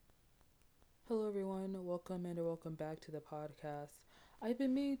Hello, everyone. Welcome and welcome back to the podcast. I've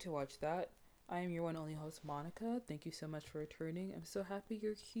been meaning to watch that. I am your one only host, Monica. Thank you so much for returning. I'm so happy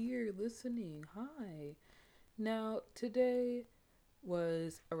you're here listening. Hi. Now, today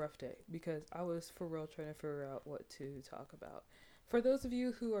was a rough day because I was for real trying to figure out what to talk about. For those of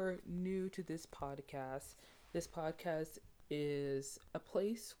you who are new to this podcast is a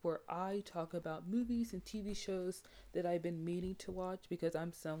place where I talk about movies and TV shows that I've been meaning to watch because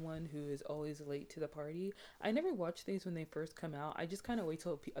I'm someone who is always late to the party. I never watch things when they first come out. I just kind of wait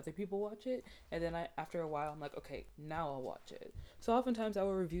till other people watch it, and then after a while, I'm like, okay, now I'll watch it. So oftentimes I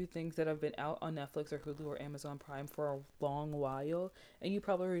will review things that have been out on Netflix or Hulu or Amazon Prime for a long while, and you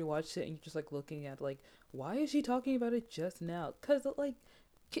probably already watched it, and you're just like looking at like, why is she talking about it just now? Cause like,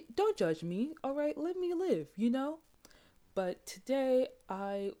 don't judge me, all right? Let me live, you know. But today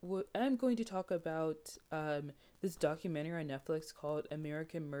am going to talk about this documentary on Netflix called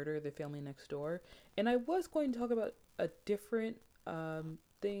American Murder: The Family Next Door, and I was going to talk about a different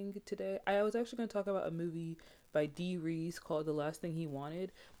thing today. I was actually going to talk about a movie by Dee Rees called The Last Thing He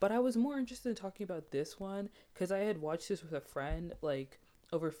Wanted, but I was more interested in talking about this one because I had watched this with a friend like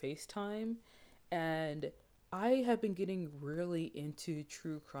over FaceTime, and I have been getting really into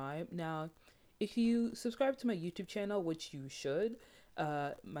true crime now. If you subscribe to my YouTube channel, which you should,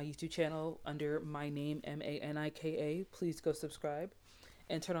 my YouTube channel under my name Manika, please go subscribe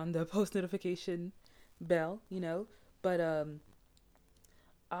and turn on the post notification bell. But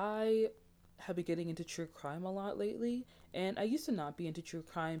I have been getting into true crime a lot lately, and I used to not be into true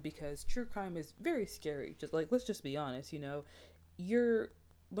crime because true crime is very scary. Just like let's just be honest, you're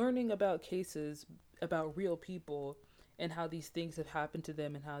learning about cases about real people and how these things have happened to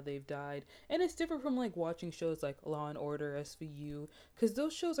them and how they've died. And it's different from like watching shows like Law and Order, SVU, because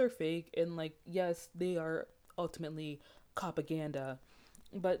those shows are fake and like yes, they are ultimately propaganda,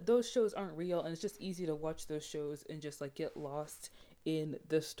 but those shows aren't real, and it's just easy to watch those shows and just like get lost in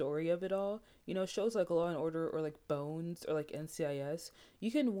the story of it all. Shows like Law and Order or like Bones or like NCIS,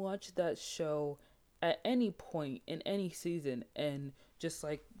 you can watch that show at any point in any season and just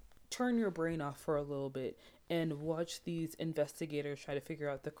like turn your brain off for a little bit and watch these investigators try to figure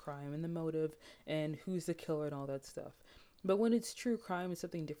out the crime and the motive and who's the killer and all that stuff. But when it's true crime, it's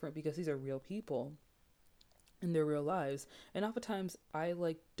something different because these are real people in their real lives. And oftentimes I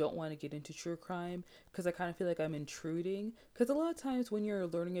like don't want to get into true crime because I kind of feel like I'm intruding. Because a lot of times when you're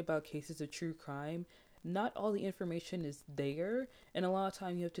learning about cases of true crime, not all the information is there, and a lot of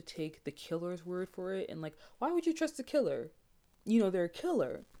time you have to take the killer's word for it. And like, why would you trust the killer? They're a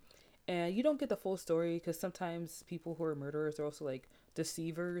killer, and you don't get the full story because sometimes people who are murderers are also like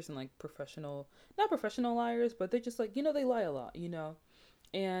deceivers and like not professional liars, but they're just like they lie a lot.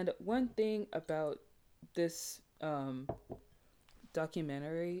 And one thing about this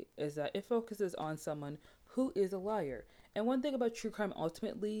documentary is that it focuses on someone who is a liar. And one thing about true crime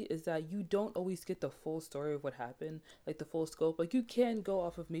ultimately is that you don't always get the full story of what happened, like the full scope. Like you can go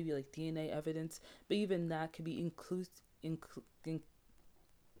off of maybe like DNA evidence, but even that could be inclusive,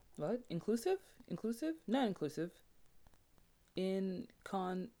 not inclusive, in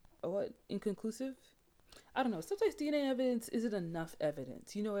con what inconclusive. I don't know. Sometimes DNA evidence isn't enough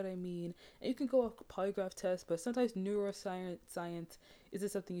evidence. You know what I mean? And you can go off polygraph tests, but sometimes neuroscience isn't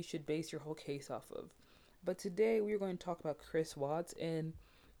something you should base your whole case off of. But today we are going to talk about Chris Watts, and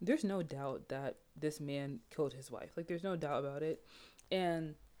there's no doubt that this man killed his wife. Like, there's no doubt about it.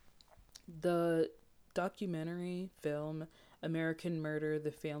 And the documentary film American Murder: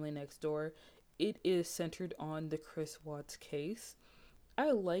 The Family Next Door, it is centered on the Chris Watts case. I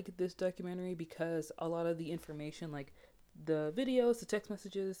like this documentary because a lot of the information, like the videos, the text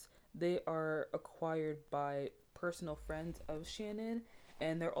messages, they are acquired by personal friends of Shannon,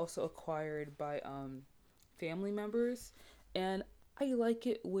 and they're also acquired by family members. And I like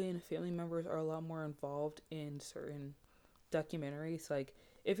it when family members are a lot more involved in certain documentaries. Like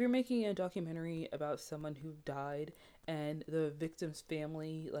if you're making a documentary about someone who died and the victim's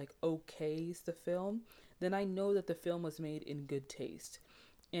family like okays the film, then I know that the film was made in good taste,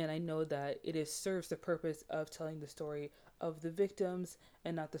 and I know that serves the purpose of telling the story of the victims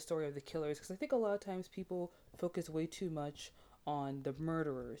and not the story of the killers. Because I think a lot of times people focus way too much on the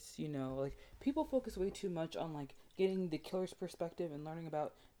murderers. Like people focus way too much on like getting the killer's perspective and learning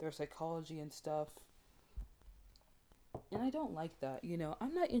about their psychology and stuff. And I don't like that.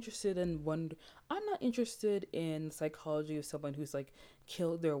 I'm not interested in psychology of someone who's like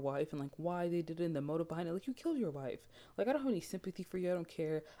killed their wife and like why they did it and the motive behind it. Like you killed your wife. Like I don't have any sympathy for you. I don't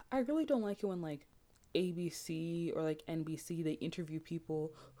care. I really don't like it when like ABC or like NBC, they interview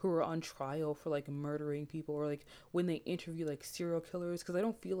people who are on trial for like murdering people, or like when they interview like serial killers, because I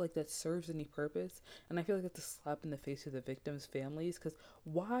don't feel like that serves any purpose. And I feel like that's a slap in the face of the victims' families, because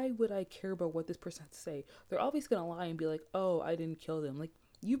why would I care about what this person has to say? They're always going to lie and be like, oh, I didn't kill them. Like,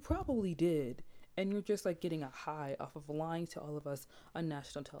 you probably did. And you're just like getting a high off of lying to all of us on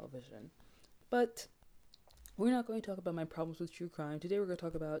national television. But we're not going to talk about my problems with true crime. Today we're going to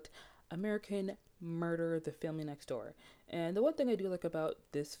talk about American Murder, The Family Next Door. And the one thing I do like about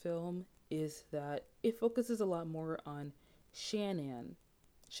this film is that it focuses a lot more on Shanann.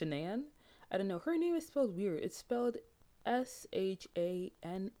 Shanann? I don't know. Her name is spelled weird. It's spelled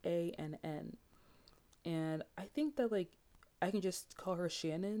Shanann. And I think that, like, I can just call her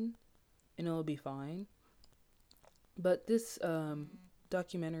Shannon and it'll be fine. But this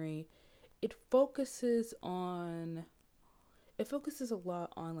documentary, it focuses a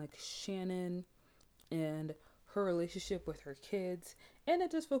lot on like Shannon and her relationship with her kids, and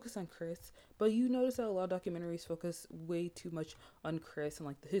it does focus on Chris, but you notice that a lot of documentaries focus way too much on Chris and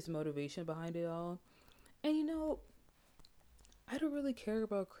like his motivation behind it all. And I don't really care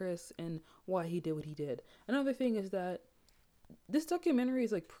about Chris and why he did what he did. Another thing is that this documentary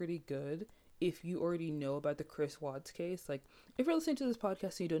is like pretty good if you already know about the Chris Watts case. Like, if you're listening to this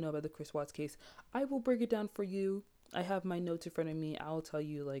podcast and you don't know about the Chris Watts case, I will break it down for you. I have my notes in front of me. I'll tell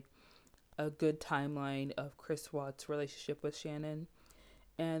you like a good timeline of Chris Watts' relationship with Shannon.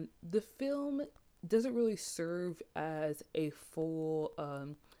 And the film doesn't really serve as a full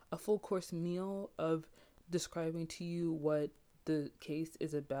course meal of describing to you what the case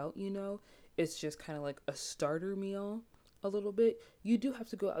is about, It's just kind of like a starter meal a little bit. You do have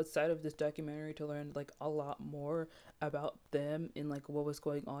to go outside of this documentary to learn like a lot more about them and like what was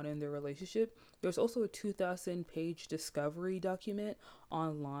going on in their relationship. There's also a 2,000-page discovery document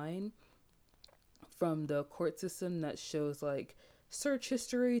online from the court system that shows like search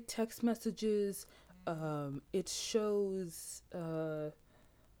history, text messages. It shows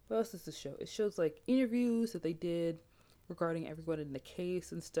what else does this show? It shows like interviews that they did regarding everyone in the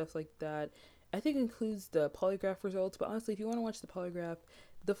case and stuff like that. I think it includes the polygraph results, but honestly, if you want to watch the polygraph,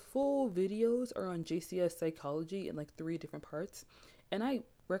 the full videos are on JCS Psychology in like 3 different parts. And I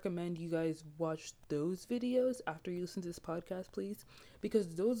recommend you guys watch those videos after you listen to this podcast, please,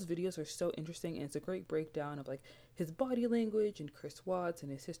 because those videos are so interesting, and it's a great breakdown of like his body language and Chris Watts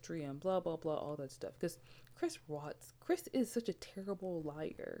and his history and blah, blah, blah, all that stuff. Because Chris is such a terrible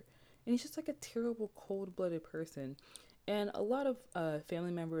liar, and he's just like a terrible cold-blooded person. And a lot of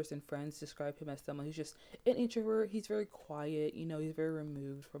family members and friends describe him as someone who's just an introvert. He's very quiet, he's very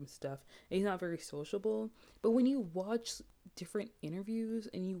removed from stuff, and he's not very sociable. But when you watch different interviews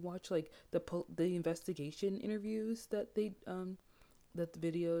and you watch like the investigation interviews that the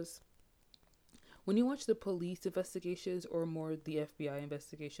videos, when you watch the police investigations, or more the FBI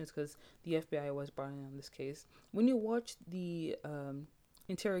investigations, because the FBI was brought in on this case, when you watch the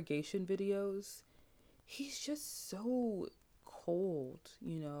interrogation videos, he's just so cold,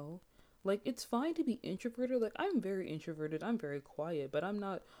 Like, it's fine to be introverted. Like, I'm very introverted. I'm very quiet, but I'm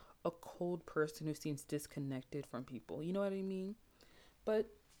not a cold person who seems disconnected from people. You know what I mean? But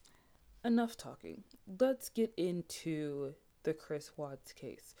enough talking. Let's get into the Chris Watts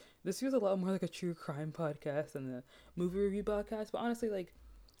case. This feels a lot more like a true crime podcast than the movie review podcast, but honestly, like,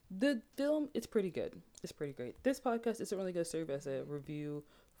 the film, it's pretty good. It's pretty great. This podcast isn't really going to serve as a review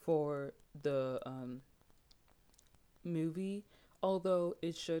for the movie, although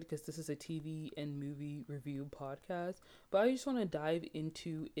it should, because this is a TV and movie review podcast. But I just want to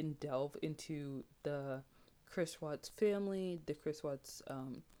delve into the Chris Watts family, the Chris Watts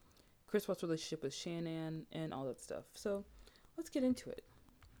relationship with Shanann, and all that stuff. So let's get into it.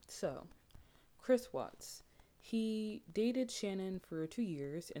 So Chris Watts, he dated Shanann for 2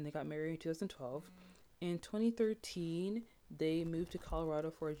 years, and they got married in 2012. In 2013, they moved to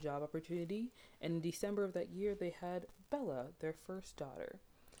Colorado for a job opportunity, and in December of that year, they had Bella, their first daughter.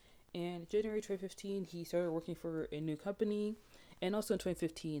 And January 2015, he started working for a new company, and also in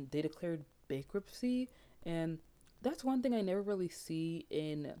 2015, they declared bankruptcy, and that's one thing I never really see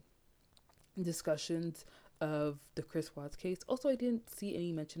in discussions of the Chris Watts case. Also, I didn't see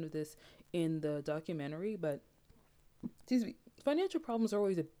any mention of this in the documentary, but financial problems are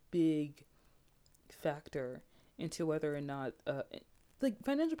always a big factor into whether or not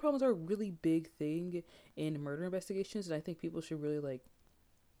financial problems are a really big thing in murder investigations, and I think people should really like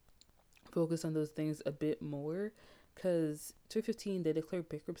focus on those things a bit more, because 2015 they declared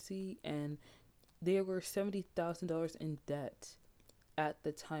bankruptcy and they were $70,000 in debt at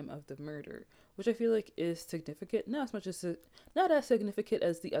the time of the murder, which I feel like is significant. Not as significant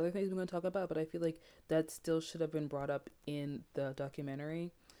as the other things we're going to talk about, but I feel like that still should have been brought up in the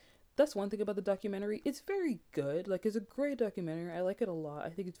documentary. That's one thing about the documentary. It's very good. Like, it's a great documentary. I like it a lot. I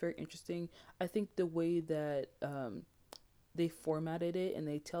think it's very interesting. I think the way that they formatted it and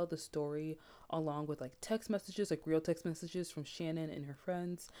they tell the story along with like text messages, like real text messages from Shannon and her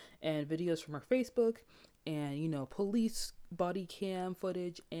friends, and videos from her Facebook, and police body cam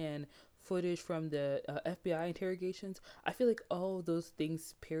footage and footage from the FBI interrogations. I feel like all those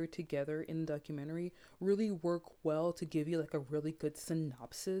things paired together in the documentary really work well to give you like a really good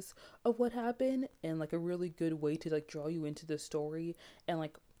synopsis of what happened, and like a really good way to like draw you into the story. And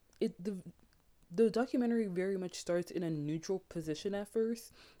like the documentary very much starts in a neutral position at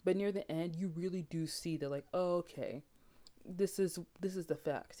first, but near the end you really do see that, like, oh, okay, this is the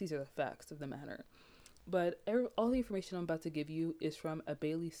facts. These are the facts of the matter. But all the information I'm about to give you is from a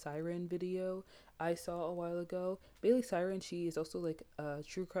Bailey Siren video I saw a while ago. Bailey Siren, she is also like a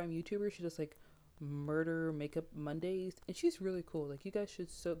true crime YouTuber. She does like murder makeup Mondays, and she's really cool. Like, you guys should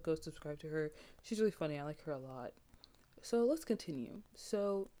go subscribe to her. She's really funny. I like her a lot. So let's continue.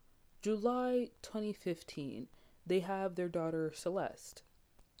 So July 2015, they have their daughter Celeste.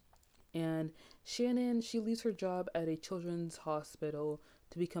 And Shannon, she leaves her job at a children's hospital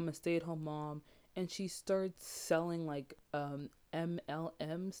to become a stay-at-home mom, and she starts selling like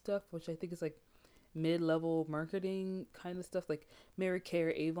MLM stuff, which I think is like mid-level marketing kind of stuff, like Mary Kay or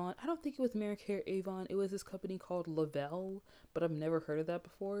Avon. I don't think it was Mary Kay or Avon. It was this company called Lavelle, but I've never heard of that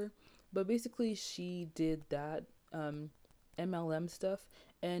before. But basically, she did that MLM stuff,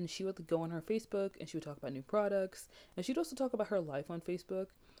 and she would go on her Facebook and she would talk about new products, and she'd also talk about her life on Facebook.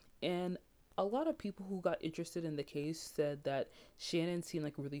 And a lot of people who got interested in the case said that Shannon seemed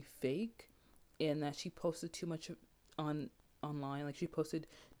like really fake, and that she posted too much on online. Like, she posted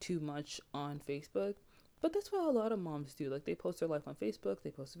too much on Facebook. But that's what a lot of moms do. Like, they post their life on Facebook, they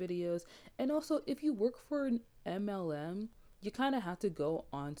post videos. And also, if you work for an MLM, you kind of have to go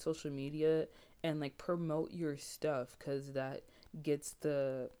on social media and like promote your stuff, because that's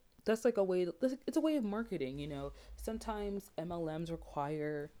like it's a way of marketing. Sometimes MLMs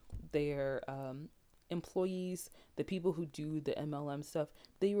require their employees, the people who do the MLM stuff,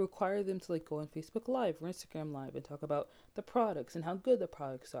 they require them to like go on Facebook Live or Instagram Live and talk about the products and how good the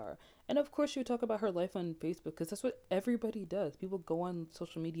products are. And of course, she would talk about her life on Facebook, because that's what everybody does. People go on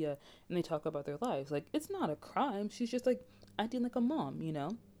social media and they talk about their lives. Like, it's not a crime. She's just like acting like a mom.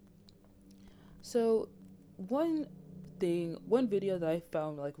 So one video that I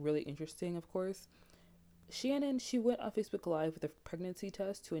found like really interesting, of course, Shannon, she went on Facebook Live with a pregnancy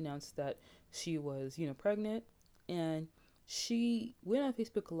test to announce that she was, pregnant. And she went on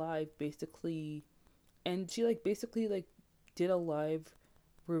Facebook Live basically, and she basically did a live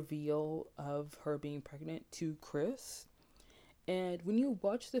reveal of her being pregnant to Chris. And when you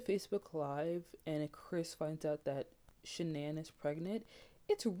watch the Facebook Live and Chris finds out that Shanann is pregnant,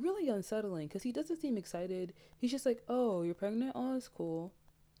 it's really unsettling, because he doesn't seem excited. He's just like, oh, you're pregnant? Oh, that's cool.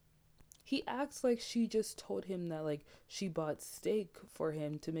 He acts like she just told him that like she bought steak for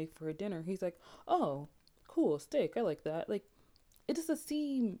him to make for her dinner. He's like, oh, cool, steak, I like that. Like, it doesn't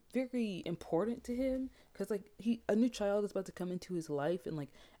seem very important to him, because like a new child is about to come into his life, and like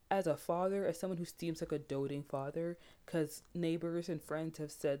as a father, as someone who seems like a doting father, because neighbors and friends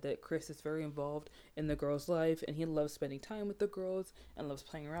have said that Chris is very involved in the girl's life, and he loves spending time with the girls and loves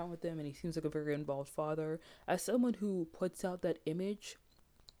playing around with them, and he seems like a very involved father. As someone who puts out that image,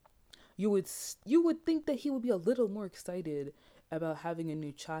 you would think that he would be a little more excited about having a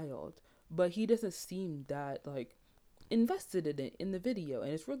new child, but he doesn't seem that like invested in it in the video,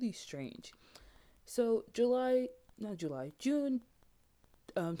 and it's really strange. So June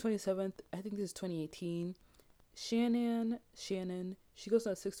 27th, I think this is 2018. Shannon, she goes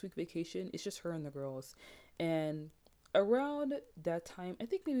on a 6-week vacation. It's just her and the girls. And around that time, I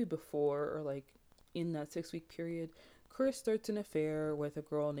think maybe before or like in that 6-week period, Chris starts an affair with a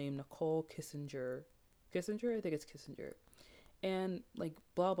girl named Nicole Kissinger. Kissinger? I think it's Kissinger. And like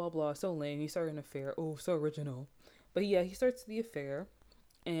blah blah blah, so lame. He started an affair. Oh, so original. But yeah, he starts the affair.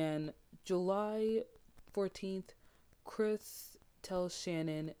 And July 14th, Chris tells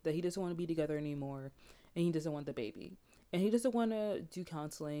Shannon that he doesn't want to be together anymore, and he doesn't want the baby. And he doesn't want to do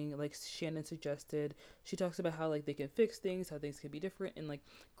counseling like Shannon suggested. She talks about how like they can fix things, how things can be different, and like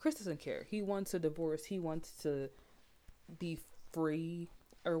Chris doesn't care. He wants a divorce. He wants to be free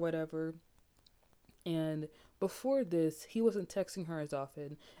or whatever. And before this, he wasn't texting her as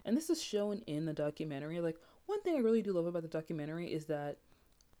often. And this is shown in the documentary. Like, one thing I really do love about the documentary is that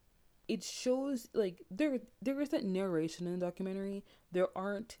it shows like there isn't narration in the documentary. There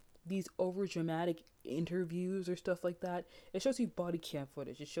aren't these over dramatic interviews or stuff like that. It shows you body cam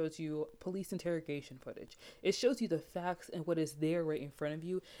footage. It shows you police interrogation footage. It shows you the facts and what is there right in front of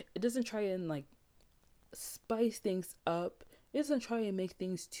you. It doesn't try and like spice things up. It doesn't try and make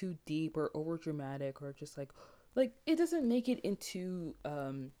things too deep or over dramatic or just like it doesn't make it into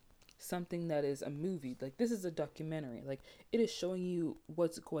something that is a movie. Like this is a documentary. Like it is showing you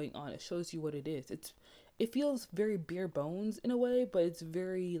what's going on. It shows you what it is. It feels very bare bones in a way, but it's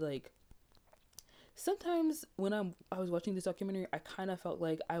very like sometimes when I was watching this documentary, I kind of felt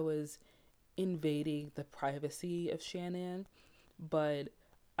like I was invading the privacy of Shannon, but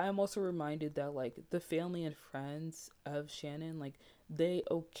I'm also reminded that like the family and friends of Shannon, like they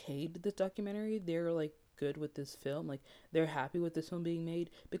okayed this documentary. They're like good with this film. Like they're happy with this film being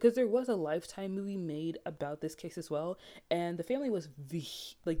made because there was a Lifetime movie made about this case as well, and the family was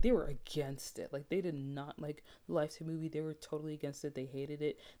like they were against it. Like they did not like the Lifetime movie. They were totally against it. They hated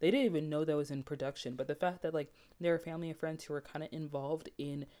it. They didn't even know that was in production. But the fact that like there are family and friends who were kind of involved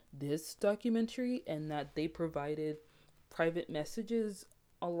in this documentary and that they provided private messages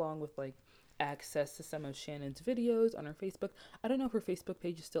along with like access to some of Shannon's videos on her Facebook. I don't know if her Facebook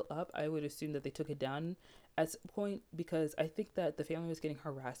page is still up. I would assume that they took it down at some point because I think that the family was getting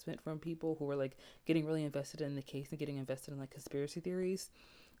harassment from people who were like getting really invested in the case and getting invested in like conspiracy theories.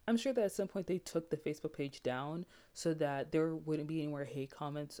 I'm sure that at some point they took the Facebook page down so that there wouldn't be any more hate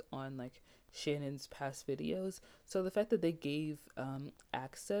comments on like Shannon's past videos. So the fact that they gave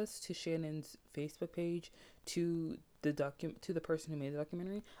access to Shannon's Facebook page to to the person who made the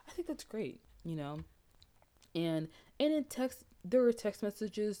documentary, I think that's great, you know. And in text, there are text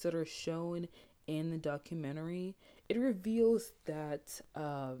messages that are shown in the documentary. It reveals that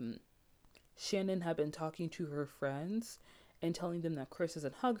Shannon had been talking to her friends and telling them that Chris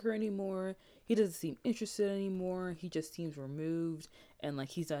doesn't hug her anymore. He doesn't seem interested anymore. He just seems removed and like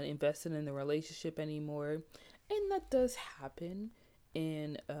he's not invested in the relationship anymore. And that does happen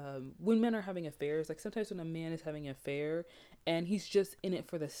in when men are having affairs. Like sometimes when a man is having an affair and he's just in it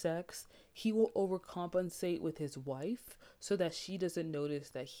for the sex, he will overcompensate with his wife so that she doesn't notice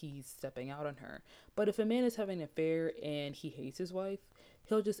that he's stepping out on her. But if a man is having an affair and he hates his wife,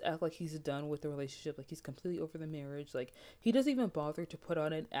 he'll just act like he's done with the relationship, like he's completely over the marriage. Like he doesn't even bother to put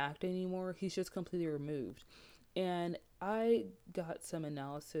on an act anymore. He's just completely removed. And I got some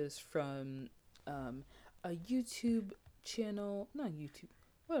analysis from a YouTube channel, not YouTube,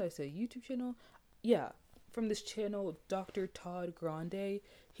 what did I say, YouTube channel? Yeah, from this channel, Dr. Todd Grande.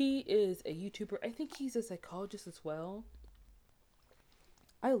 He is a YouTuber. I think he's a psychologist as well.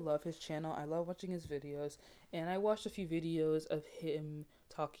 I love his channel. I love watching his videos. And I watched a few videos of him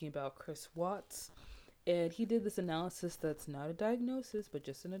talking about Chris Watts. And he did this analysis that's not a diagnosis, but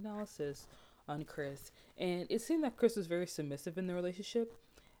just an analysis on Chris. And it seemed that Chris was very submissive in the relationship.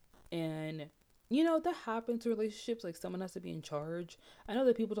 And, you know, that happens in relationships. Like, someone has to be in charge. I know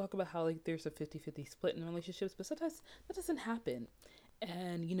that people talk about how, like, there's a 50-50 split in relationships, but sometimes that doesn't happen.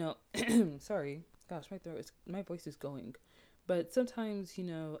 And, you know, sorry. Gosh, my voice is going. But sometimes, you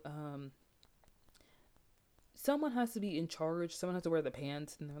know, someone has to be in charge. Someone has to wear the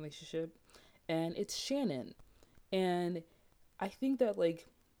pants in the relationship. And it's Shannon. And I think that, like,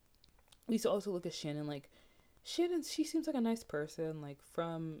 we used to also look at Shannon, like, she seems like a nice person. Like,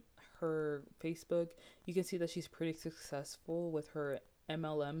 from her Facebook, you can see that she's pretty successful with her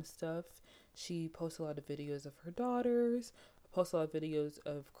MLM stuff. She posts a lot of videos of her daughters, posts a lot of videos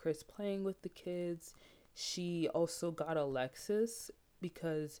of Chris playing with the kids. She also got a Lexus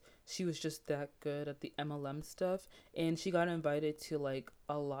because she was just that good at the MLM stuff, and she got invited to like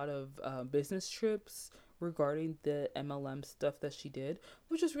a lot of business trips regarding the MLM stuff that she did,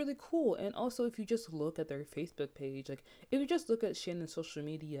 which is really cool. And also, if you just look at their Facebook page, like if you just look at Shannon's social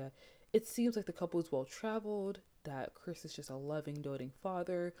media, it seems like the couple is well traveled, that Chris is just a loving, doting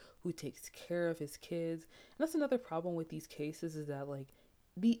father who takes care of his kids. And that's another problem with these cases, is that like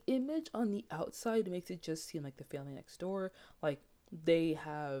the image on the outside makes it just seem like the family next door. Like they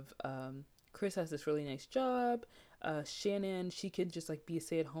have Chris has this really nice job. Shannon, she could just like be a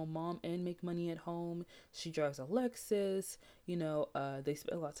stay-at-home mom and make money at home. She drives a Lexus. You know, they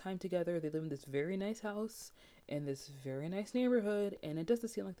spend a lot of time together. They live in this very nice house in this very nice neighborhood, and it doesn't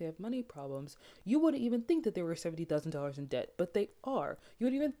seem like they have money problems. You wouldn't even think that they were $70,000 in debt, but they are. You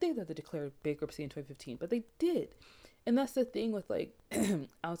wouldn't even think that they declared bankruptcy in 2015, but they did. And that's the thing with like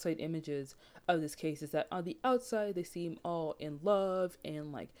outside images of this case, is that on the outside they seem all in love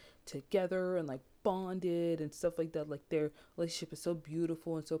and like together and like bonded and stuff like that. Like their relationship is so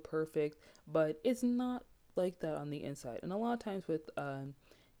beautiful and so perfect, but it's not like that on the inside. And a lot of times with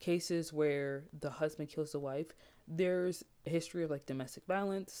cases where the husband kills the wife, there's a history of like domestic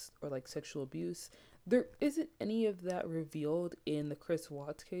violence or like sexual abuse. There isn't any of that revealed in the Chris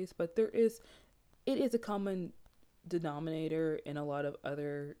Watts case, but it is a common denominator in a lot of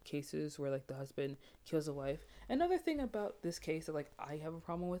other cases where like the husband kills the wife. Another thing about this case that like I have a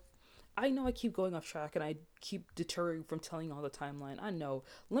problem with, I know I keep going off track and I keep deterring from telling all the timeline. I know.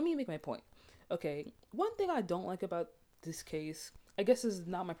 Let me make my point. Okay, one thing I don't like about this case, I guess this is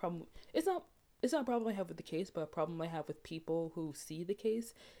not my problem. It's not a problem I have with the case, but a problem I have with people who see the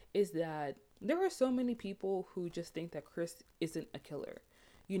case is that there are so many people who just think that Chris isn't a killer.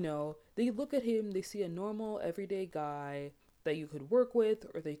 You know, they look at him, they see a normal, everyday guy that you could work with,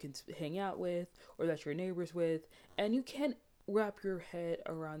 or that you can hang out with, or that your neighbors with, and you can't wrap your head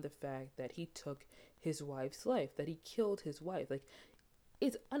around the fact that he took his wife's life, that he killed his wife. Like,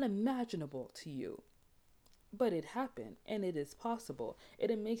 it's unimaginable to you. But it happened, and it is possible.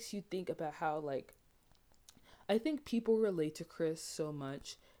 And it makes you think about how, like, I think people relate to Chris so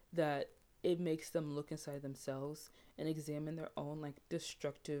much that it makes them look inside themselves and examine their own like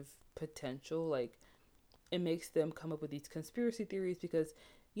destructive potential. Like, it makes them come up with these conspiracy theories because,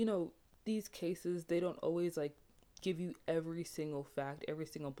 you know, these cases, they don't always like give you every single fact, every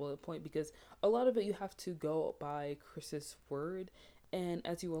single bullet point, because a lot of it you have to go by Chris's word. And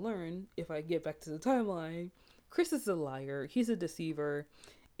as you will learn, if I get back to the timeline, Chris is a liar, he's a deceiver,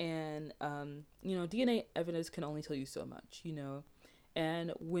 and you know, DNA evidence can only tell you so much, you know.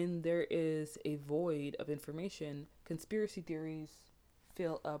 And when there is a void of information, conspiracy theories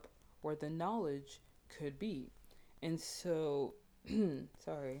fill up where the knowledge could be. And so,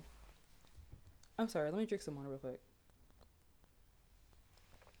 sorry. I'm sorry, let me drink some water real quick.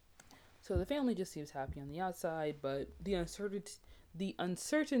 So the family just seems happy on the outside, but the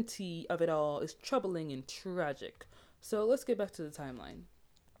uncertainty of it all is troubling and tragic. So let's get back to the timeline.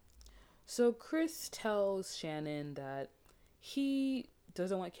 So Chris tells Shannon that he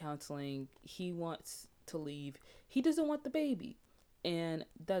doesn't want counseling. He wants to leave. He doesn't want the baby. And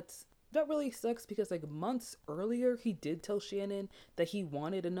that really sucks because like months earlier he did tell Shannon that he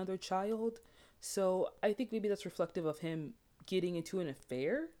wanted another child. So I think maybe that's reflective of him getting into an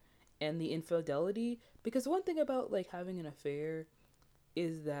affair and the infidelity, because one thing about like having an affair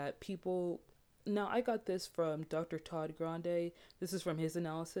is that people, now I got this from Dr. Todd Grande. This is from his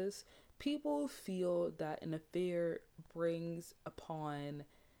analysis. People feel that an affair brings upon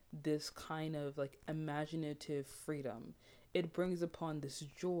this kind of like imaginative freedom. It brings upon this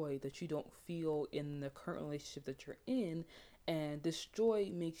joy that you don't feel in the current relationship that you're in. And this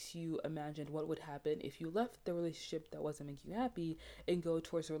joy makes you imagine what would happen if you left the relationship that wasn't making you happy and go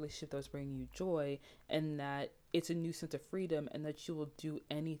towards a relationship that was bringing you joy, and that it's a new sense of freedom and that you will do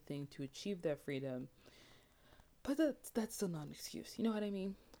anything to achieve that freedom. But that's still not an excuse. You know what I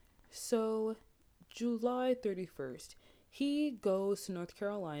mean? So, July 31st, he goes to North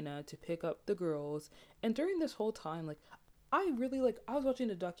Carolina to pick up the girls. And during this whole time, like, I was watching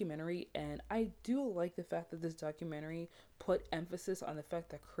a documentary, and I do like the fact that this documentary put emphasis on the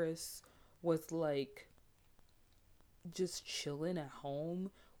fact that Chris was like just chilling at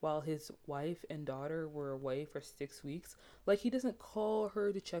home while his wife and daughter were away for 6 weeks. Like, he doesn't call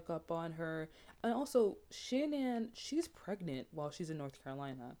her to check up on her. And also, Shannon, she's pregnant while she's in North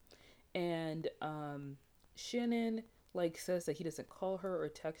Carolina. And Shannon like says that he doesn't call her or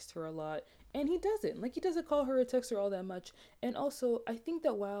text her a lot, and he doesn't call her or text her all that much. And also, I think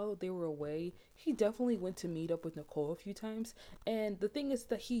that while they were away, he definitely went to meet up with Nicole a few times. And the thing is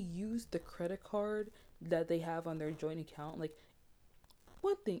that he used the credit card that they have on their joint account. Like,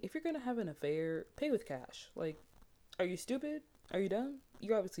 one thing, if you're gonna have an affair, pay with cash. Like, are you stupid? Are you dumb?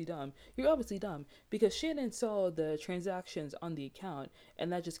 You're obviously dumb. You're obviously dumb because Shannon saw the transactions on the account,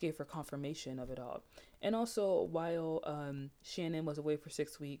 and that just gave her confirmation of it all. And also, while Shannon was away for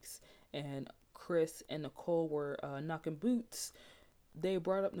 6 weeks and Chris and Nicole were knocking boots, they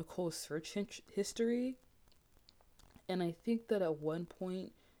brought up Nicole's search history. And I think that at one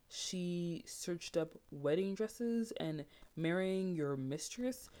point she searched up wedding dresses and marrying your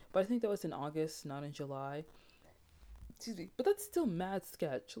mistress, but I think that was in August, not in July. Excuse me. But that's still mad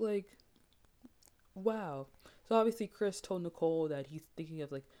sketch. Like, wow. So obviously Chris told Nicole that he's thinking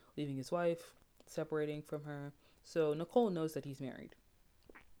of like leaving his wife, separating from her. So Nicole knows that he's married.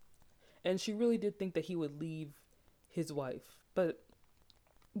 And she really did think that he would leave his wife. But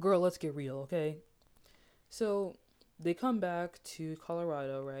girl, let's get real, okay? So they come back to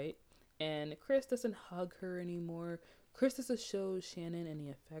Colorado, right? And Chris doesn't hug her anymore. Chris doesn't show Shannon any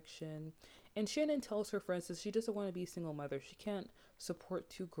affection, and Shannon tells her friends that she doesn't want to be a single mother. She can't support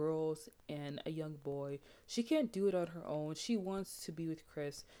two girls and a young boy. She can't do it on her own. She wants to be with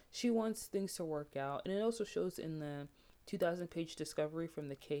Chris. She wants things to work out. And it also shows in the 2,000-page discovery from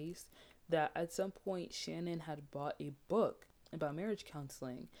the case that at some point Shannon had bought a book about marriage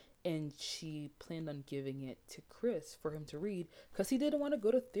counseling, and she planned on giving it to Chris for him to read because he didn't want to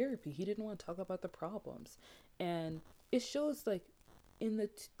go to therapy. He didn't want to talk about the problems. And it shows like in the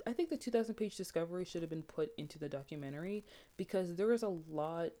I think the 2,000-page discovery should have been put into the documentary because there is a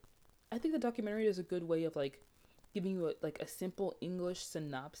lot. I think the documentary is a good way of like giving you like a simple English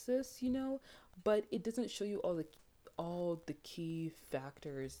synopsis, but it doesn't show you all the key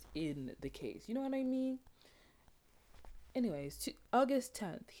factors in the case. You know what I mean? Anyways, August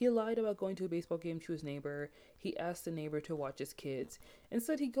 10th, he lied about going to a baseball game to his neighbor. He asked the neighbor to watch his kids.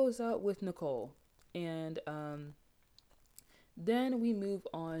 Instead, he goes out with Nicole. And then we move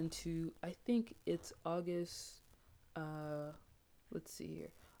on to, I think it's let's see here,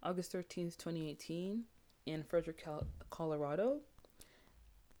 August 13th, 2018, in Frederick, Colorado.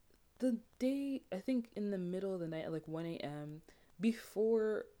 The day, I think in the middle of the night at like 1 a.m.,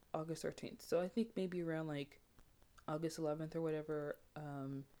 before August 13th. So I think maybe around like August 11th or whatever,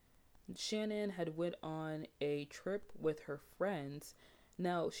 Shannon had went on a trip with her friends.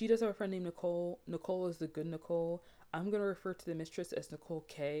 Now, she does have a friend named Nicole. Nicole is the good Nicole. I'm going to refer to the mistress as Nicole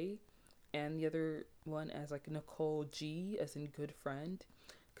K, and the other one as like Nicole G, as in good friend,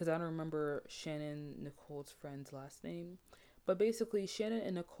 because I don't remember Nicole's friend's last name. But basically, Shannon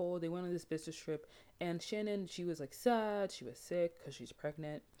and Nicole, they went on this business trip, and Shannon, she was like sad, she was sick because she's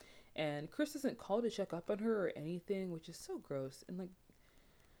pregnant, and Chris doesn't call to check up on her or anything, which is so gross, and like,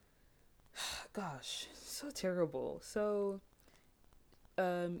 gosh, so terrible. So,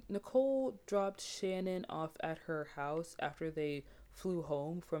 Nicole dropped Shannon off at her house after they flew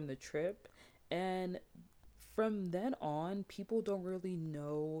home from the trip, and from then on, people don't really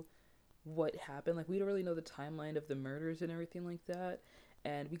know what happened. Like, we don't really know the timeline of the murders and everything like that,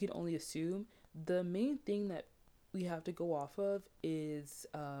 and we can only assume. The main thing that we have to go off of is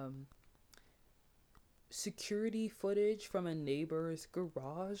security footage from a neighbor's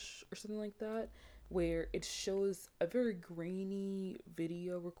garage or something like that, where it shows a very grainy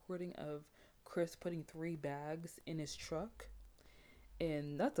video recording of Chris putting 3 bags in his truck,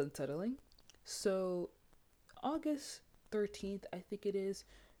 and that's unsettling. So August 13th, I think it is,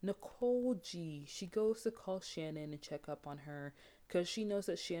 Nicole G, she goes to call Shannon and check up on her because she knows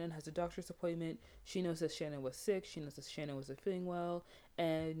that Shannon has a doctor's appointment. She knows that Shannon was sick. She knows that Shannon wasn't feeling well,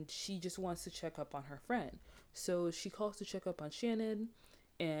 and she just wants to check up on her friend. So she calls to check up on Shannon,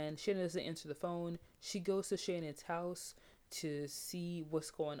 and Shannon doesn't answer the phone. She goes to Shannon's house to see what's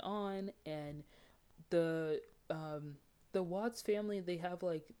going on, and the Watts family, they have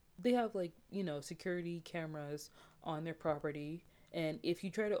security cameras on their property, and if you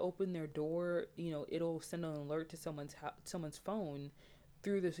try to open their door, it'll send an alert to someone's phone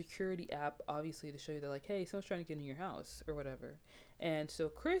through the security app, obviously, to show you that like, hey, someone's trying to get in your house or whatever. And so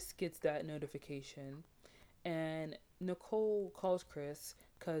Chris gets that notification, and Nicole calls Chris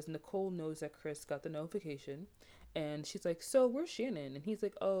because Nicole knows that Chris got the notification, and she's like, so where's Shannon? And he's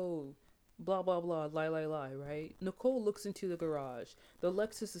like, oh, blah blah blah, lie lie lie, right? Nicole looks into the garage. The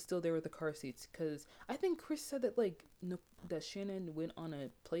Lexus is still there with the car seats, because I think Chris said that like that Shannon went on a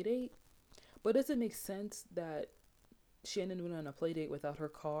play date, but does it make sense that Shannon went on a play date without her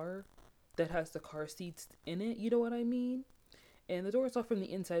car that has the car seats in it? You know what I mean? And the door is off from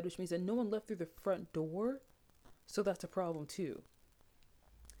the inside, which means that no one left through the front door, so that's a problem too.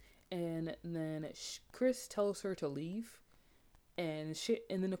 And then Chris tells her to leave, and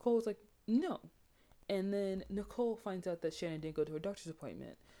then Nicole's like, no. And then Nicole finds out that Shannon didn't go to her doctor's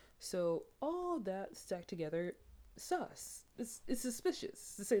appointment. So all that stacked together, sus. It's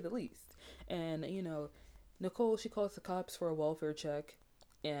suspicious, to say the least. And, Nicole, she calls the cops for a welfare check.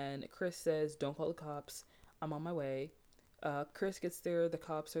 And Chris says, don't call the cops. I'm on my way. Chris gets there. The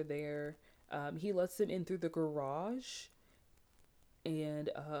cops are there. He lets them in through the garage. And,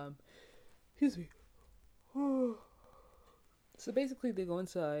 excuse me. So basically, they go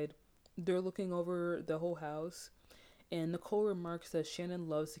inside. They're looking over the whole house, and Nicole remarks that Shannon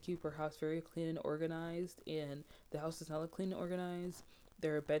loves to keep her house very clean and organized, and the house is not clean and organized.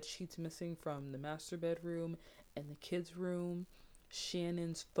 There are bed sheets missing from the master bedroom and the kids' room.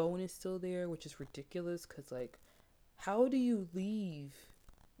 Shannon's phone is still there, which is ridiculous, because, like, how do you leave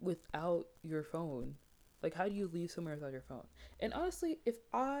without your phone? Like, how do you leave somewhere without your phone? And honestly, if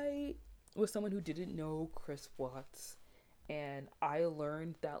I was someone who didn't know Chris Watts, and I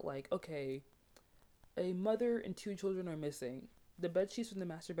learned that, like, okay, A mother and two children are missing. The bed sheets from the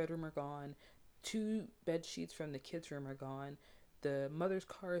master bedroom are gone. Two bed sheets from the kids' room are gone. The mother's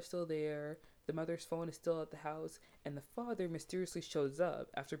car is still there. The mother's phone is still at the house, and the father mysteriously shows up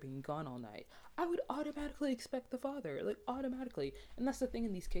after being gone all night. I would automatically expect the father, like automatically. And that's the thing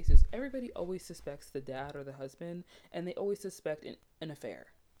in these cases. Everybody always suspects the dad or the husband, and they always suspect an affair,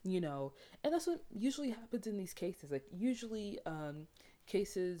 you know. And that's what usually happens in these cases. Like, usually,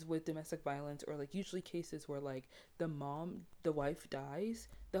 cases with domestic violence, or like usually cases where like the wife dies,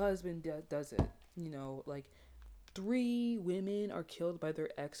 the husband does it, you know. Like, 3 women are killed by their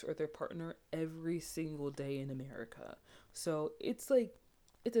ex or their partner every single day in America. So it's like,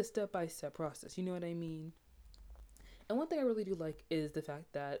 it's a step-by-step process, you know what I mean. And one thing I really do like is the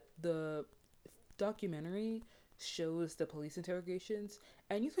fact that the documentary shows the police interrogations,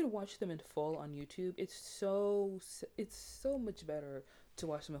 and you can watch them in full on YouTube. It's so much better to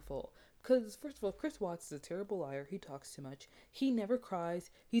watch them in full. Because, first of all, Chris Watts is a terrible liar. He talks too much. He never cries.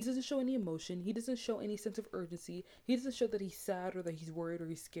 He doesn't show any emotion. He doesn't show any sense of urgency. He doesn't show that he's sad or that he's worried or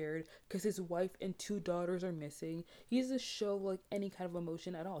he's scared because his wife and 2 daughters are missing. He doesn't show like any kind of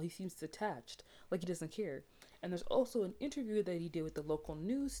emotion at all. He seems detached, like he doesn't care. And there's also an interview that he did with the local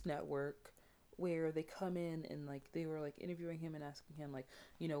news network where they come in and like they were like interviewing him and asking him like,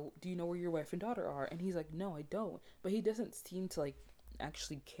 you know, do you know where your wife and daughter are? And he's like, no, I don't. But he doesn't seem to like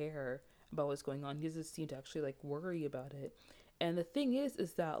actually care about what's going on. He doesn't seem to actually like worry about it. And the thing is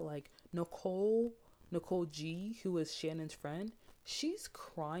that like Nicole G, who is Shannon's friend, she's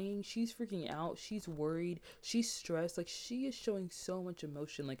crying, she's freaking out, she's worried, she's stressed. Like, she is showing so much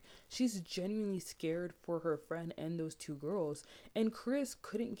emotion. Like, she's genuinely scared for her friend and those 2 girls. And Chris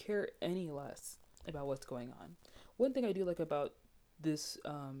couldn't care any less about what's going on. One thing I do like about this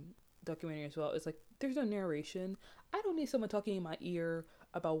documentary as well is like, there's no narration. I don't need someone talking in my ear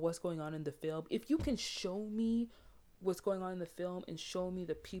about what's going on in the film. If you can show me what's going on in the film and show me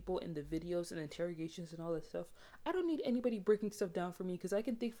the people in the videos and interrogations and all that stuff, I don't need anybody breaking stuff down for me because I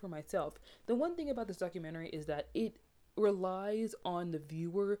can think for myself. The one thing about this documentary is that it relies on the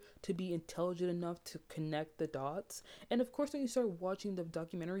viewer to be intelligent enough to connect the dots. And of course, when you start watching the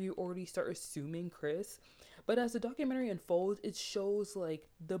documentary, you already start assuming Chris. But as the documentary unfolds, it shows like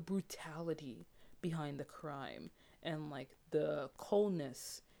the brutality behind the crime and like the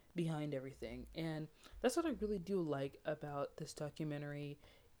coldness behind everything. And that's what I really do like about this documentary.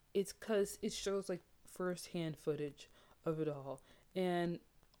 It's because it shows like firsthand footage of it all. And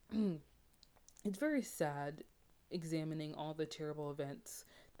it's very sad examining all the terrible events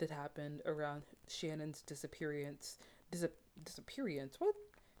that happened around Shannon's disappearance. Disappearance? What?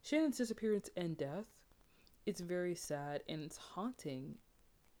 Shannon's disappearance and death. It's very sad and it's haunting.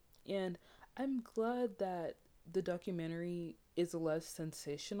 And I'm glad that the documentary is less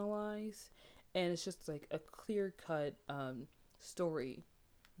sensationalized and it's just like a clear cut story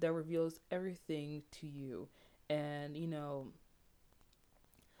that reveals everything to you. And, you know,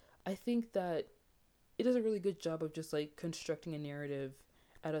 I think that it does a really good job of just like constructing a narrative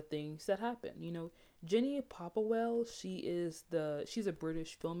out of things that happen. You know, Jenny Popplewell, she's a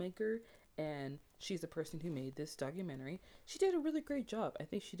British filmmaker, and she's the person who made this documentary. She did a really great job. I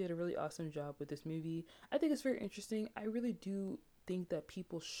think she did a really awesome job with this movie. I think it's very interesting. I really do think that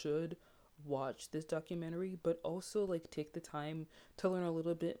people should watch this documentary, but also like take the time to learn a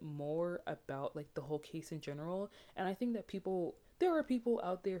little bit more about like the whole case in general. And I think that there are people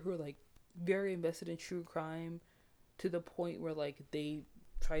out there who are like very invested in true crime to the point where like they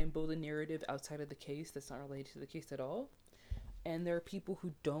try and build a narrative outside of the case that's not related to the case at all. And there are people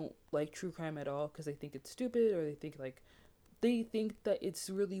who don't like true crime at all because they think it's stupid, or they think that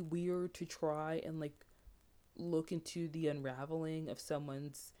it's really weird to try and like look into the unraveling of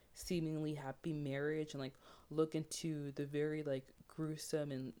someone's seemingly happy marriage and like look into the very like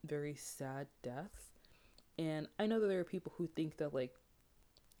gruesome and very sad death. And I know that there are people who think that like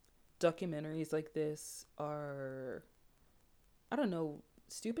documentaries like this are, I don't know,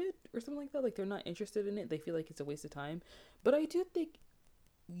 stupid or something like that. Like, they're not interested in it. They feel like it's a waste of time. But I do think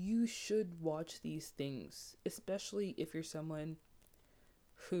you should watch these things, especially if you're someone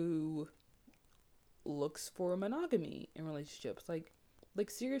who looks for monogamy in relationships. Like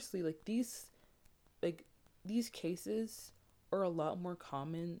seriously, like these cases are a lot more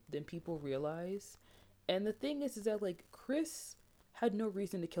common than people realize. And the thing is that like Chris had no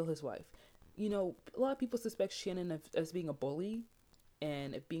reason to kill his wife. You know, a lot of people suspect Shannon as being a bully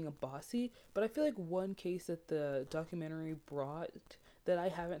and being a bossy, but I feel like one case that the documentary brought that I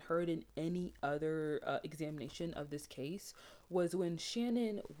haven't heard in any other examination of this case was when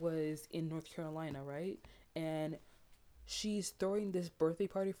Shannon was in North Carolina, right? And she's throwing this birthday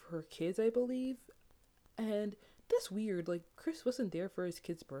party for her kids, I believe. And that's weird. Like, Chris wasn't there for his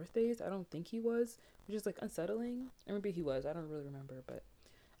kids' birthdays. I don't think he was, which is like unsettling. Or maybe he was. I don't really remember. But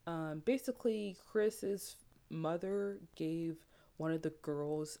basically, Chris's mother gave one of the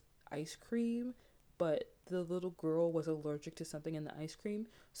girls ice cream, but the little girl was allergic to something in the ice cream.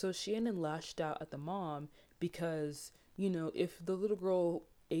 So Shannon lashed out at the mom because, if the little girl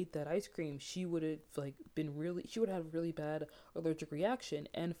ate that ice cream, she would have she would have a really bad allergic reaction.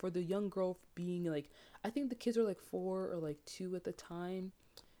 And for the young girl being like, I think the kids are like 4 or like 2 at the time,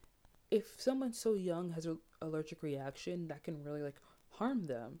 if someone so young has an allergic reaction, that can really like harm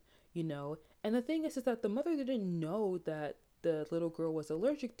them, you know. And the thing is that the mother didn't know that the little girl was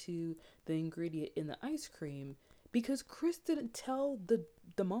allergic to the ingredient in the ice cream because Chris didn't tell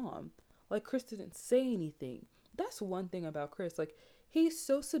the mom. Like, Chris didn't say anything. That's one thing about Chris. Like, he's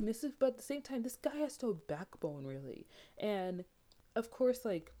so submissive, but at the same time, this guy has no backbone, really. And of course,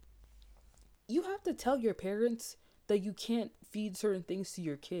 like, you have to tell your parents that you can't feed certain things to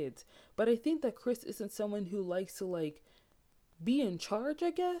your kids. But I think that Chris isn't someone who likes to like be in charge,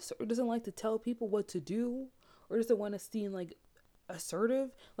 I guess, or doesn't like to tell people what to do, or doesn't want to seem like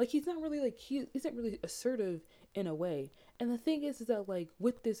assertive. Like, he's not really like he isn't really assertive in a way. And the thing is that like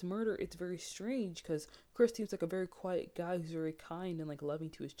with this murder, it's very strange because Chris seems like a very quiet guy who's very kind and like loving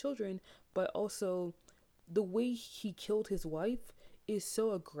to his children, but also the way he killed his wife is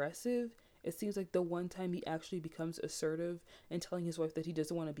so aggressive. It seems like the one time he actually becomes assertive and telling his wife that he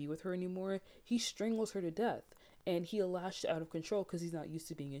doesn't want to be with her anymore, he strangles her to death. And he lashed out of control because he's not used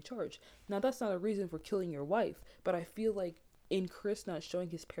to being in charge. Now, that's not a reason for killing your wife, but I feel like in Chris not showing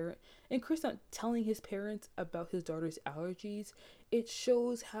his parent, and Chris not telling his parents about his daughter's allergies, it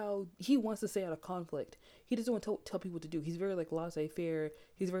shows how he wants to stay out of conflict. He doesn't want to tell people what to do. He's very like laissez-faire.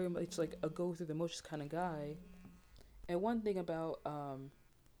 He's very much like a go through the motions kind of guy. And one thing about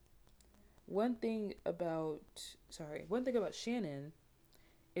Shannon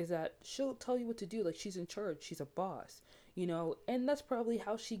is that she'll tell you what to do. Like, she's in charge. She's a boss, and that's probably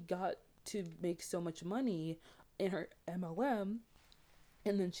how she got to make so much money in her MLM.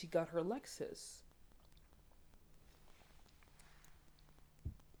 And then she got her Lexus.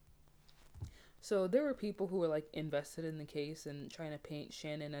 So there were people who were like invested in the case and trying to paint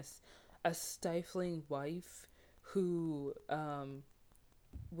Shannon as a stifling wife who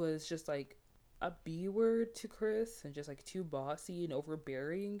was just like a B word to Chris and just like too bossy and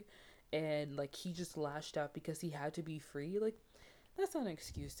overbearing, and like he just lashed out because he had to be free. Like, that's not an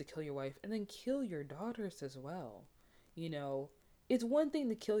excuse to kill your wife and then kill your daughters as well. You know, it's one thing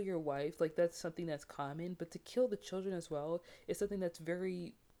to kill your wife, like that's something that's common, but to kill the children as well is something that's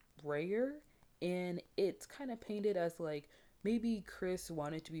very rare, and it's kind of painted as like maybe Chris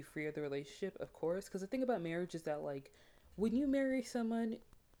wanted to be free of the relationship, of course, because the thing about marriage is that like when you marry someone,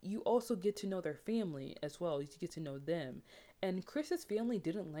 you also get to know their family as well. You get to know them. And Chris's family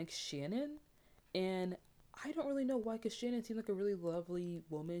didn't like Shannon. And I don't really know why, because Shannon seemed like a really lovely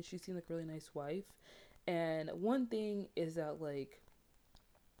woman. She seemed like a really nice wife. And one thing is that, like,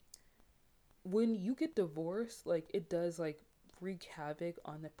 when you get divorced, like, it does, like, wreak havoc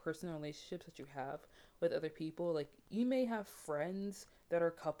on the personal relationships that you have with other people. Like, you may have friends that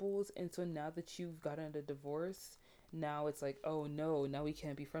are couples, and so now that you've gotten a divorce, now it's like, oh no, now we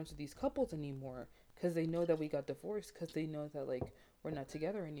can't be friends with these couples anymore because they know that we got divorced, because they know that like we're not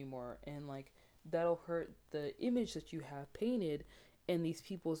together anymore, and like that'll hurt the image that you have painted in these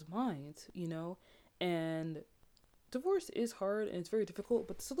people's minds. And divorce is hard and it's very difficult,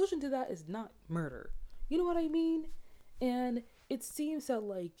 but the solution to that is not murder. You know what I mean? And it seems that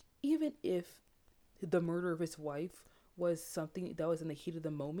like even if the murder of his wife was something that was in the heat of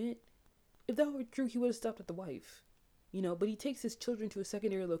the moment, if that were true, he would have stopped at the wife. But he takes his children to a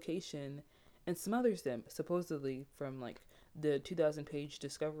secondary location and smothers them, supposedly from like the 2,000-page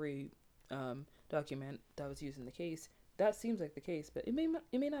discovery document that was used in the case. That seems like the case, but it may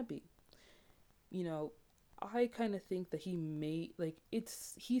not be. I kind of think that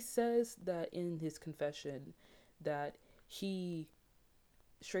he says that in his confession that he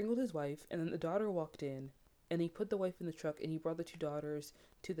strangled his wife, and then the daughter walked in, and he put the wife in the truck, and he brought the 2 daughters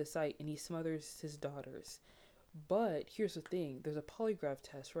to the site, and he smothers his daughters. But here's the thing, there's a polygraph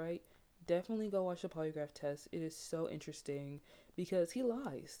test, right? Definitely go watch the polygraph test. It is so interesting because he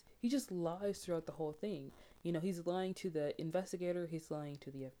lies. He just lies throughout the whole thing. He's lying to the investigator, he's lying to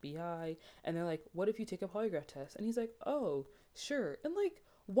the FBI, and they're like, what if you take a polygraph test? And he's like, oh, sure. And like,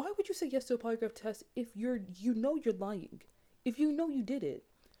 why would you say yes to a polygraph test if you're lying? If you know you did it?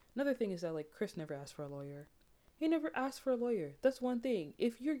 Another thing is that like Chris never asked for a lawyer. He never asked for a lawyer. That's one thing.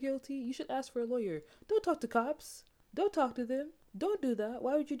 If you're guilty, you should ask for a lawyer. Don't talk to cops. Don't talk to them. Don't do that.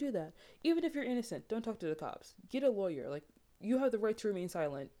 Why would you do that? Even if you're innocent, don't talk to the cops. Get a lawyer. Like, you have the right to remain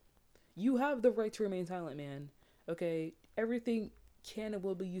silent. You have the right to remain silent, man. Okay? Everything can and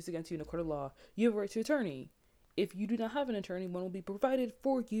will be used against you in a court of law. You have a right to attorney. If you do not have an attorney, one will be provided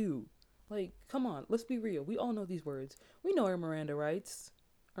for you. Like, come on, let's be real. We all know these words. We know our Miranda rights,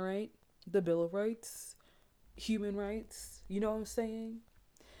 all right? The Bill of Rights, human rights. You know what I'm saying?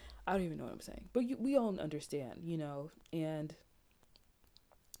 I don't even know what I'm saying, but we all understand, And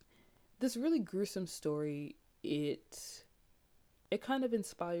this really gruesome story, it kind of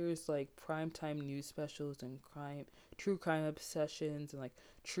inspires like primetime news specials and true crime obsessions and like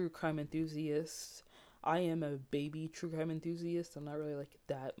true crime enthusiasts. I am a baby true crime enthusiast. I'm not really like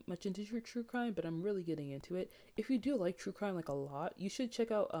that much into true crime, but I'm really getting into it. If you do like true crime like a lot, you should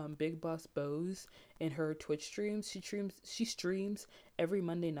check out Big Boss Bose and her Twitch streams. She streams every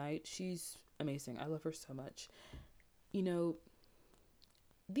Monday night. She's amazing. I love her so much. You know,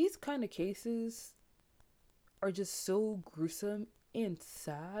 these kind of cases are just so gruesome and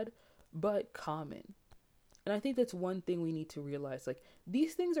sad, but common. And I think that's one thing we need to realize. Like,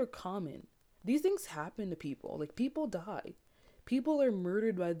 these things are common. These things happen to people. Like, people die. People are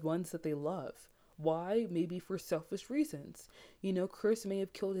murdered by the ones that they love. Why? Maybe for selfish reasons. Chris may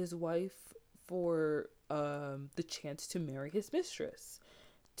have killed his wife for the chance to marry his mistress,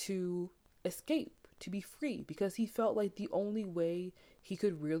 to escape, to be free, because he felt like the only way he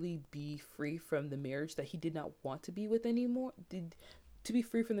could really be free from the marriage that he did not want to be with anymore, to be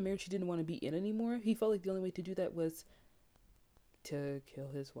free from the marriage he didn't want to be in anymore, he felt like the only way to do that was to kill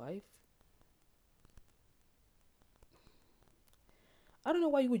his wife. I don't know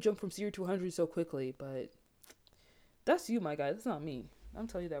why you would jump from 0 to 100 so quickly, but that's you, my guy. That's not me. I'm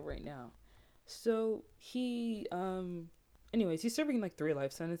telling you that right now. So anyways, he's serving like 3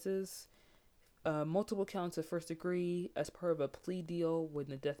 life sentences, multiple counts of first degree as part of a plea deal when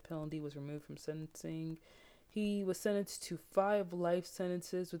the death penalty was removed from sentencing. He was sentenced to 5 life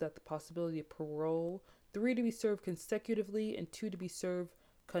sentences without the possibility of parole, 3 to be served consecutively and 2 to be served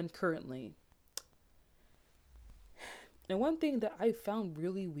concurrently. And one thing that I found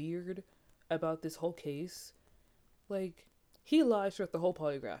really weird about this whole case, like, he lies throughout the whole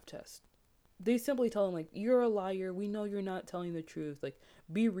polygraph test. They simply tell him, like, you're a liar. We know you're not telling the truth. Like,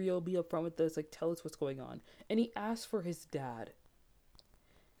 be real, be upfront with us. Like, tell us what's going on. And he asked for his dad.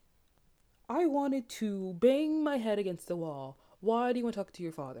 I wanted to bang my head against the wall. Why do you want to talk to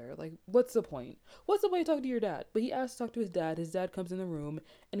your father? Like, what's the point? What's the point of talking to your dad? But he asked to talk to his dad. His dad comes in the room,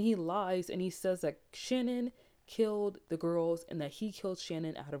 and he lies, and he says that Shannon killed the girls and that he killed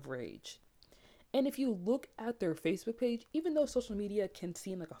Shannon out of rage. And if you look at their Facebook page, even though social media can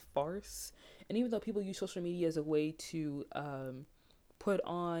seem like a farce, and even though people use social media as a way to put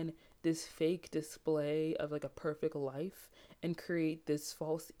on this fake display of like a perfect life and create this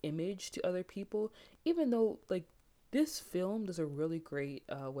false image to other people, even though like this film does a really great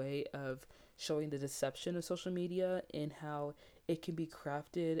way of showing the deception of social media and how it can be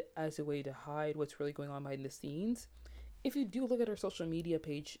crafted as a way to hide what's really going on behind the scenes. If you do look at her social media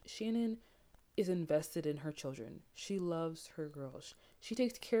page, Shannon is invested in her children. She loves her girls. She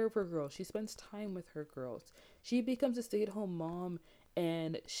takes care of her girls. She spends time with her girls. She becomes a stay-at-home mom,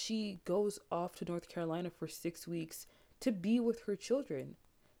 and she goes off to North Carolina for 6 weeks to be with her children,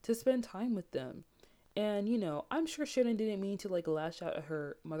 to spend time with them. And, I'm sure Shannon didn't mean to, like, lash out at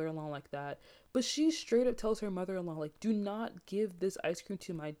her mother-in-law like that. But she straight up tells her mother-in-law, like, do not give this ice cream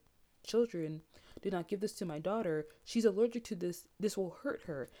to my children. Do not give this to my daughter. She's allergic to this. This will hurt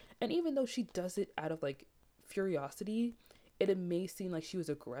her. And even though she does it out of, like, curiosity, it may seem like she was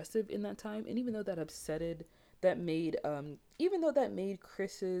aggressive in that time. And even though that made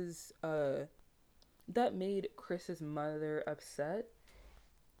Chris's mother upset,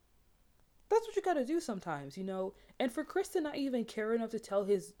 that's what you gotta do sometimes, And for Chris to not even care enough to tell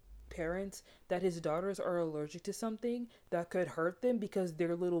his parents that his daughters are allergic to something that could hurt them because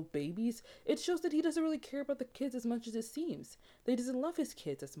they're little babies, it shows that he doesn't really care about the kids as much as it seems. That he doesn't love his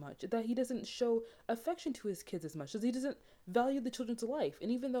kids as much. That he doesn't show affection to his kids as much. That he doesn't value the children's life.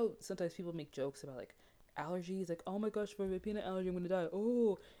 And even though sometimes people make jokes about, like, allergies, like, oh my gosh, for my peanut allergy, I'm gonna die.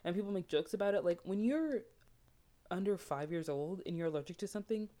 Oh, and people make jokes about it. Like, when you're under 5 years old and you're allergic to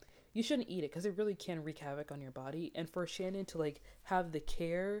something, you shouldn't eat it because it really can wreak havoc on your body. And for Shannon to, like, have the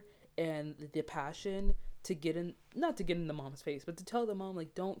care and the passion to not to get in the mom's face, but to tell the mom,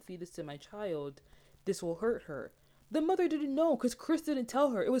 like, don't feed this to my child, this will hurt her. The mother didn't know because Chris didn't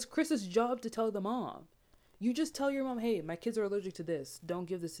tell her. It was Chris's job to tell the mom. You just tell your mom, hey, my kids are allergic to this. Don't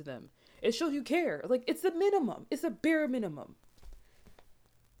give this to them. It shows you care. Like, it's the minimum. It's the bare minimum.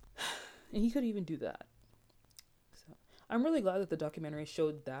 And he couldn't even do that. So I'm really glad that the documentary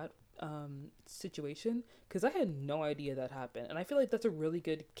showed that situation, because I had no idea that happened. And I feel like that's a really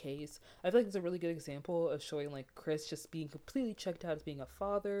good case. I feel like it's a really good example of showing like Chris just being completely checked out as being a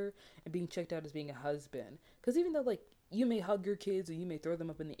father and being checked out as being a husband. Because even though like you may hug your kids or you may throw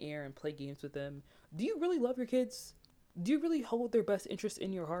them up in the air and play games with them, do you really love your kids? Do you really hold their best interest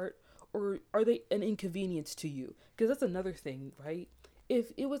in your heart? Or are they an inconvenience to you? Because that's another thing, right?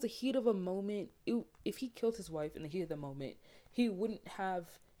 If it was a heat of a moment, if he killed his wife in the heat of the moment, he would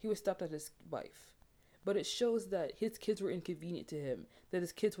stop at his wife. But it shows that his kids were inconvenient to him, that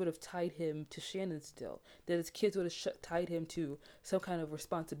his kids would have tied him to Shannon still, that his kids would have tied him to some kind of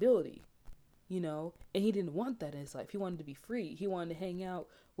responsibility, and he didn't want that in his life. He wanted to be free. He wanted to hang out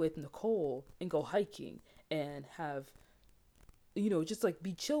with Nicole and go hiking and have, just like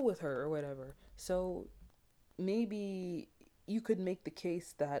be chill with her or whatever. So maybe you could make the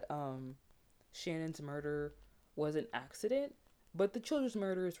case that Shannon's murder was an accident, but the children's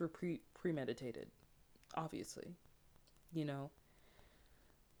murders were premeditated, obviously. You know,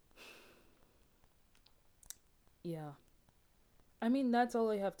 yeah. I mean, that's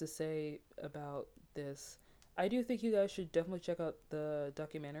all I have to say about this. I do think you guys should definitely check out the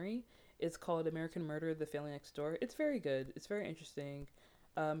documentary. It's called American Murder: The Family Next Door. It's very good. It's very interesting.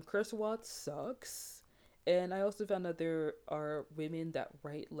 Chris Watts sucks. And I also found out there are women that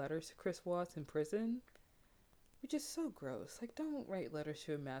write letters to Chris Watts in prison, which is so gross. Like, don't write letters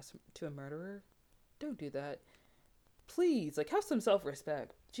to a murderer. Don't do that. Please, like, have some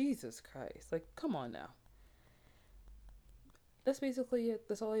self-respect. Jesus Christ. Like, come on now. That's basically it.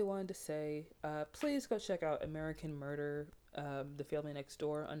 That's all I wanted to say. Please go check out American Murder, The Family Next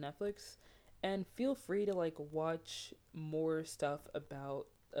Door on Netflix, and feel free to like watch more stuff about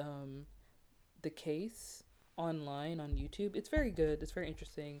the case online on YouTube. It's very good. It's very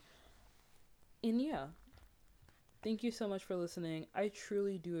interesting. And yeah, thank you so much for listening. I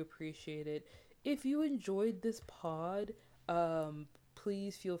truly do appreciate it. If you enjoyed this pod,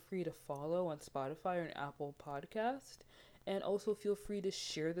 please feel free to follow on Spotify or an Apple Podcast. And also feel free to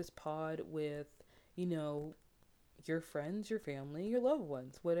share this pod with, you know, your friends, your family, your loved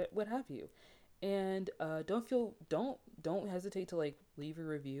ones, what have you. And don't hesitate to like leave a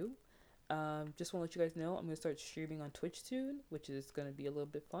review. Just want to let you guys know I'm gonna start streaming on Twitch soon, which is gonna be a little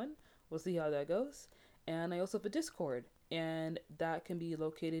bit fun. We'll see how that goes. And I also have a Discord, and that can be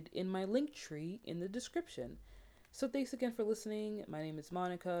located in my link tree in the description. So thanks again for listening. My name is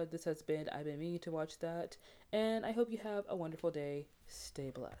Monica. This has been I've been meaning to watch that, and I hope you have a wonderful day.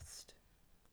 Stay blessed.